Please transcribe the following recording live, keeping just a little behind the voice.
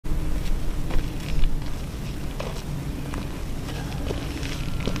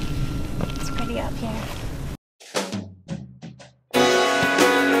pretty up here.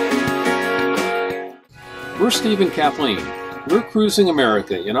 We're Steve and Kathleen. We're cruising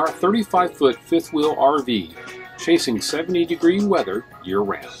America in our 35-foot fifth wheel RV, chasing 70-degree weather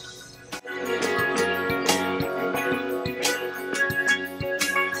year-round.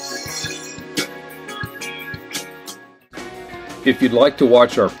 If you'd like to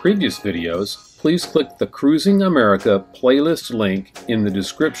watch our previous videos, please click the Cruising America playlist link in the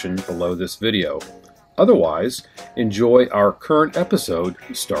description below this video. Otherwise, enjoy our current episode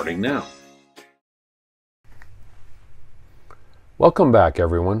starting now. Welcome back,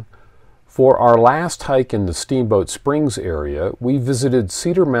 everyone. For our last hike in the Steamboat Springs area, we visited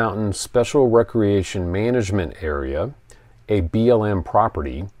Cedar Mountain Special Recreation Management Area, a BLM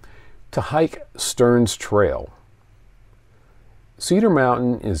property, to hike Stearn's Trail. Cedar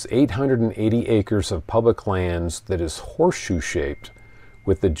Mountain is 880 acres of public lands that is horseshoe-shaped,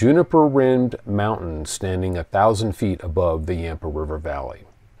 with the juniper-rimmed mountain standing 1,000 feet above the Yampa River Valley.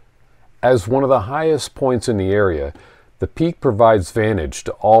 As one of the highest points in the area, the peak provides vantage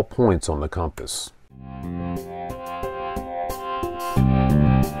to all points on the compass.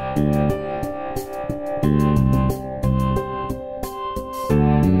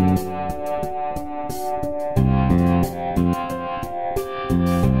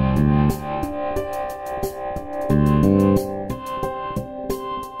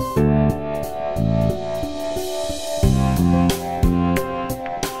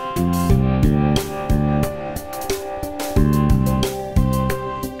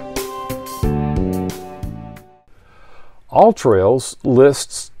 All Trails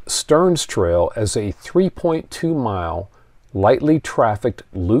lists Stearn's Trail as a 3.2-mile, lightly trafficked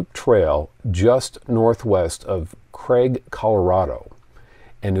loop trail just northwest of Craig, Colorado,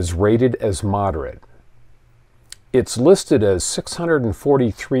 and is rated as moderate. It's listed as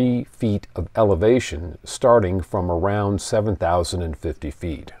 643 feet of elevation, starting from around 7,050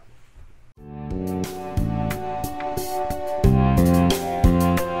 feet.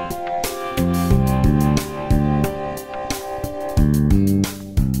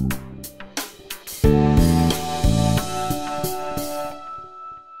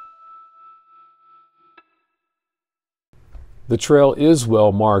 The trail is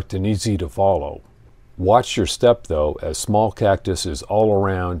well marked and easy to follow. Watch your step though, as small cactus is all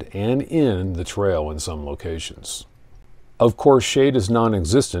around and in the trail in some locations. Of course, shade is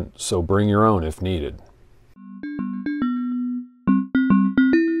non-existent, so bring your own if needed.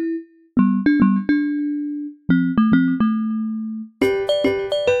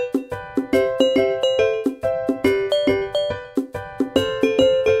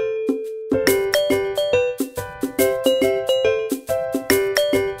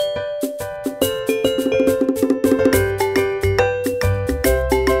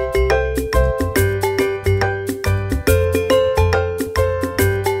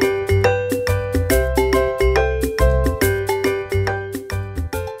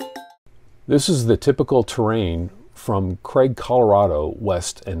 This is the typical terrain from Craig, Colorado,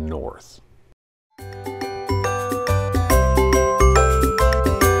 west and north.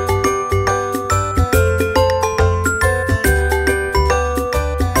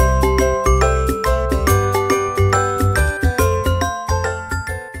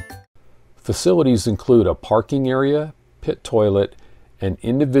 Facilities include a parking area, pit toilet, and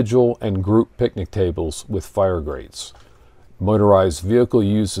individual and group picnic tables with fire grates. Motorized vehicle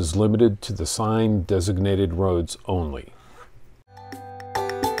use is limited to the signed designated roads only.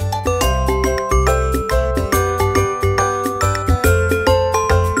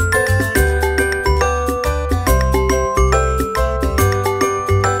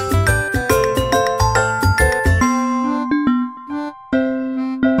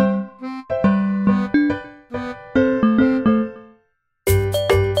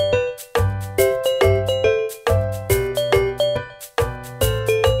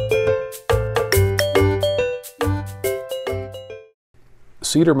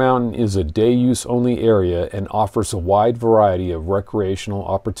 Cedar Mountain is a day-use only area and offers a wide variety of recreational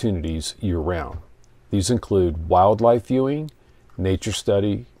opportunities year-round. These include wildlife viewing, nature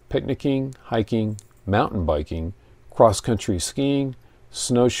study, picnicking, hiking, mountain biking, cross-country skiing,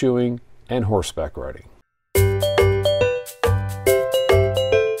 snowshoeing, and horseback riding.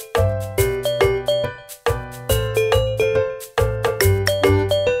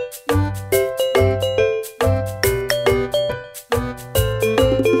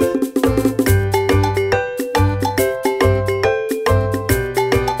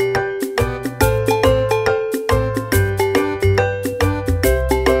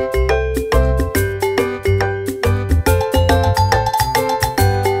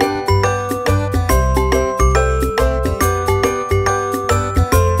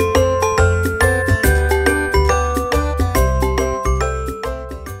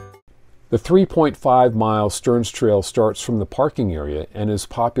 The 3.5-mile Stearns Trail starts from the parking area and is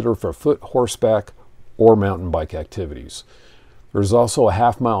popular for foot, horseback, or mountain bike activities. There's also a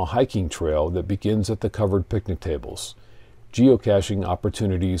half-mile hiking trail that begins at the covered picnic tables. Geocaching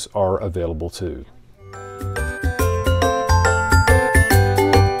opportunities are available too.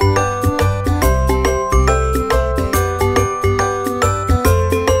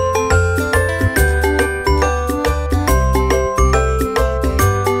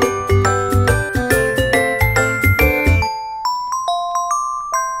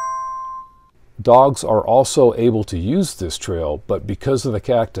 Dogs are also able to use this trail, but because of the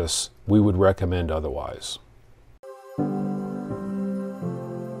cactus, we would recommend otherwise.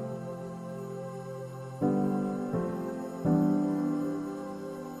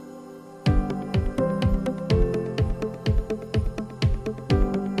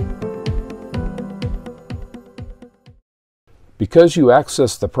 Because you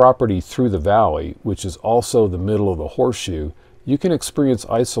access the property through the valley, which is also the middle of the horseshoe, you can experience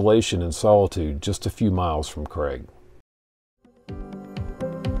isolation and solitude just a few miles from Craig.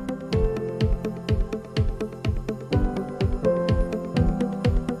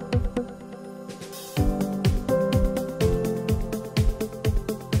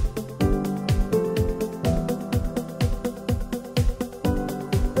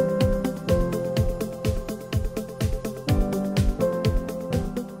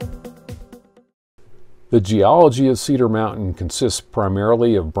 The geology of Cedar Mountain consists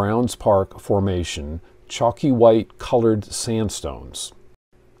primarily of Browns Park Formation, chalky white colored sandstones.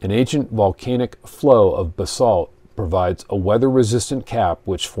 An ancient volcanic flow of basalt provides a weather-resistant cap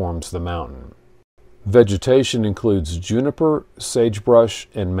which forms the mountain. Vegetation includes juniper, sagebrush,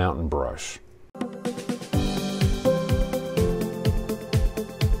 and mountain brush.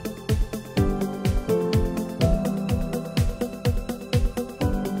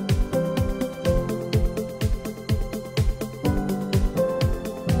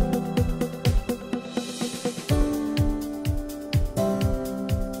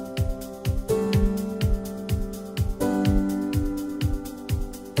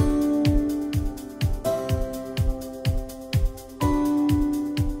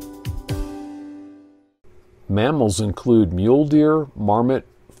 Mammals include mule deer, marmot,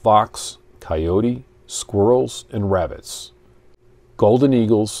 fox, coyote, squirrels, and rabbits. Golden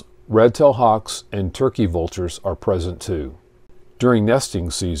eagles, red-tailed hawks, and turkey vultures are present too. During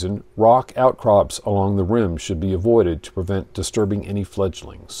nesting season, rock outcrops along the rim should be avoided to prevent disturbing any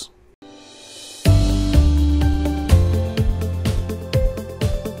fledglings.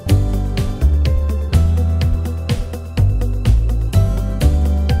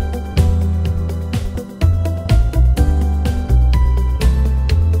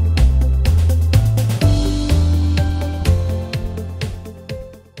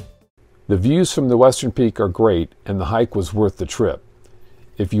 The views from the western peak are great, and the hike was worth the trip.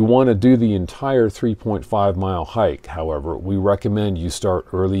 If you want to do the entire 3.5-mile hike, however, we recommend you start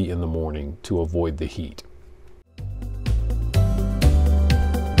early in the morning to avoid the heat.